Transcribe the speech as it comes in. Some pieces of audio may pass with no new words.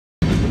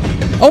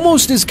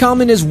Almost as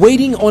common as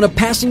waiting on a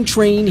passing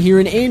train here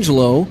in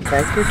Angelo,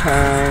 take your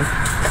time,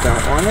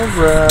 don't want to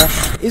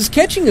rush, is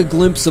catching a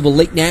glimpse of a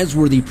Lake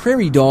Nasworthy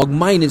prairie dog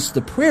minus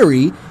the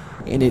prairie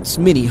and its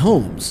many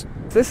homes.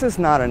 This is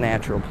not a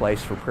natural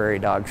place for prairie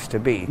dogs to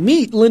be.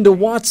 Meet Linda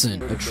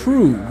Watson, a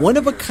true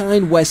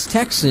one-of-a-kind West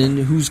Texan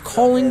whose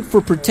calling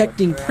for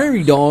protecting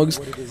prairie dogs,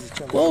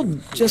 well,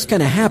 just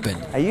kind of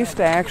happened. I used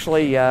to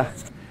actually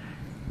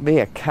be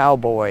a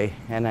cowboy,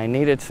 and I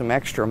needed some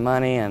extra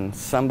money, and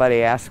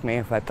somebody asked me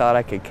if I thought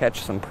I could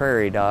catch some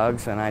prairie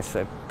dogs, and I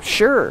said,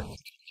 sure.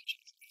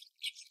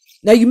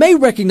 Now, you may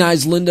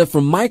recognize Linda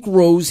from Mike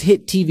Rowe's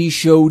hit TV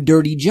show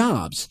Dirty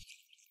Jobs.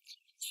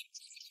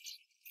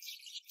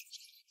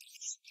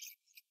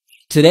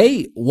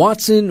 Today,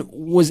 Watson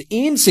was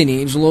in San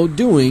Angelo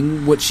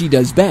doing what she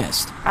does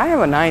best. I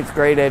have a 9th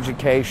grade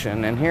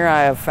education, and here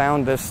I have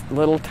found this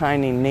little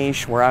tiny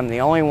niche where I'm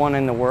the only one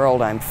in the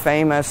world, I'm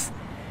famous,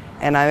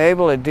 and I'm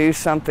able to do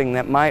something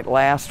that might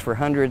last for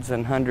hundreds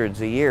and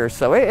hundreds of years,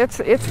 so it's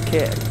a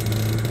kick.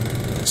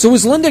 So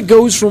as Linda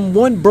goes from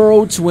one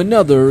burrow to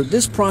another,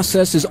 this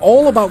process is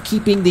all about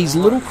keeping these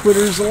little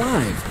critters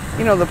alive.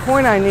 You know, the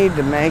point I need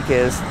to make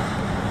is,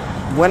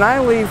 when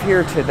I leave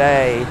here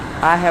today,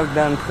 I have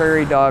done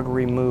prairie dog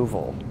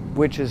removal,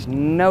 which is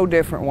no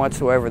different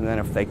whatsoever than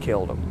if they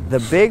killed them.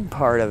 The big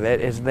part of it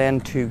is then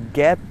to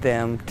get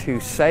them to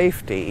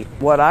safety.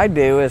 What I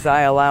do is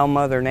I allow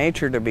Mother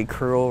Nature to be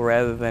cruel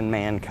rather than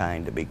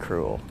mankind to be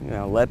cruel. You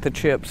know, let the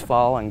chips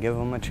fall and give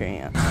them a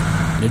chance.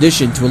 In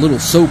addition to a little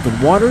soap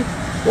and water,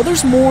 well,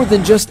 there's more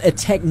than just a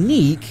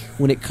technique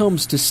when it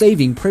comes to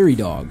saving prairie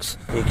dogs.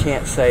 You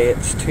can't say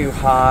it's too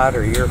hot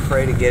or you're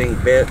afraid of getting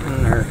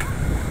bitten, or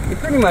you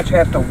pretty much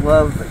have to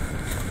love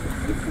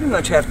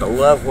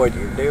what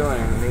you're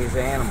doing in these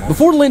animals.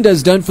 Before Linda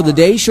is done for the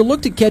day, she'll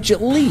look to catch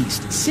at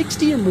least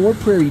 60 or more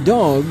prairie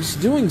dogs,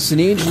 doing San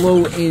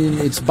Angelo and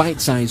its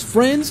bite-sized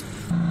friends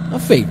a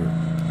favor.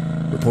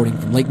 Reporting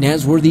from Lake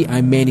Nasworthy,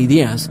 I'm Manny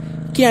Diaz,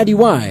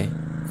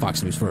 KIDY,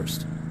 Fox News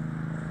First.